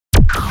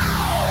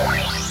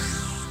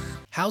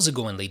How's it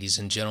going, ladies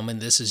and gentlemen?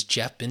 This is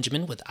Jeff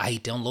Benjamin with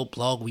iDownload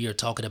Blog. We are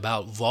talking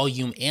about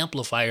Volume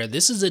Amplifier.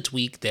 This is a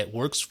tweak that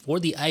works for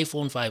the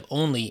iPhone 5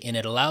 only, and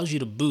it allows you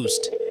to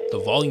boost the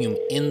volume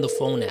in the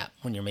phone app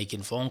when you're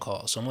making phone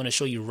calls. So I'm going to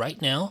show you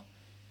right now.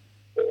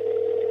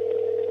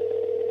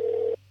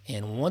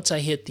 And once I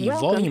hit the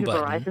volume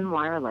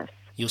button,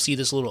 you'll see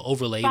this little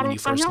overlay when you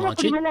first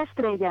launch it.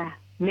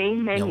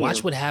 Now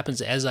watch what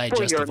happens as I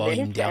adjust the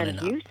volume down and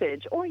up.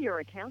 Usage or your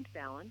account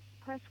balance,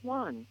 press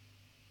 1.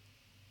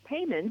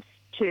 Payments,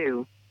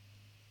 2.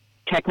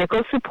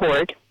 Technical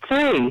support,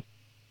 3.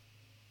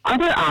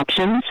 Other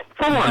options,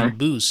 4. You can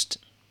boost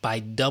by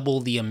double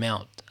the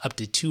amount, up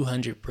to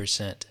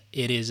 200%.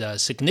 It is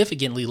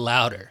significantly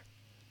louder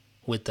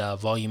with the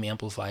volume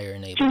amplifier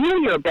enabled. To hear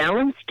your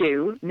balance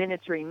due,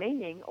 minutes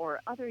remaining, or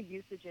other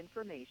usage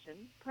information,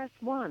 press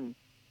 1.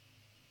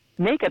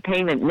 Make a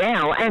payment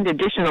now and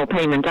additional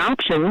payment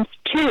options,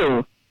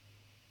 2.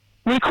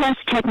 Request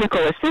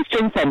technical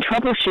assistance and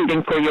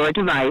troubleshooting for your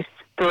device,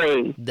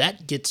 3.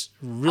 That gets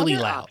really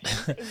loud.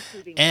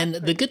 And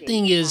the good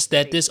thing is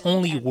that this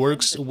only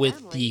works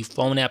with the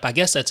phone app. I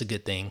guess that's a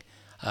good thing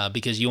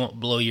because you won't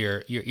blow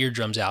your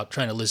eardrums out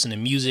trying to listen to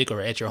music or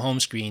at your home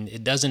screen.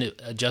 It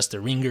doesn't adjust the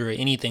ringer or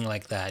anything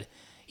like that.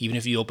 Even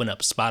if you open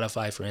up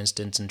Spotify, for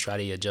instance, and try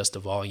to adjust the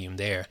volume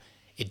there,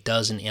 it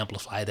doesn't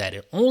amplify that.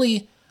 It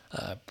only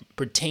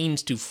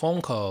pertains to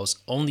phone calls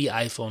on the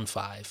iPhone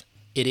 5.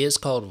 It is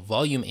called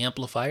Volume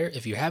Amplifier.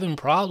 If you're having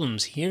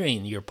problems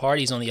hearing your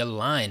parties on the other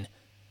line,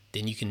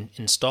 then you can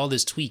install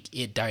this tweak.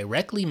 It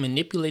directly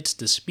manipulates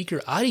the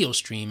speaker audio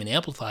stream and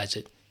amplifies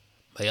it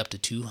by up to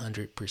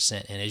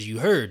 200%. And as you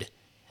heard,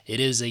 it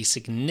is a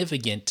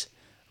significant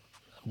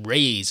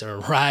rise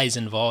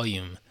in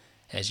volume,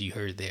 as you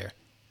heard there.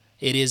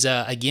 It is,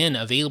 again,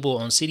 available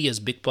on Cydia's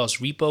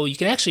BigBoss Repo. You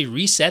can actually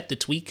reset the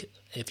tweak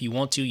if you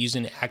want to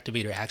using the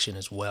activator action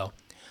as well.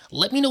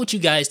 Let me know what you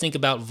guys think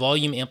about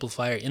Volume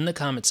Amplifier in the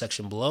comment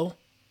section below.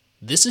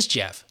 This is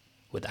Jeff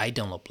with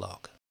iDownload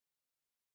Blog.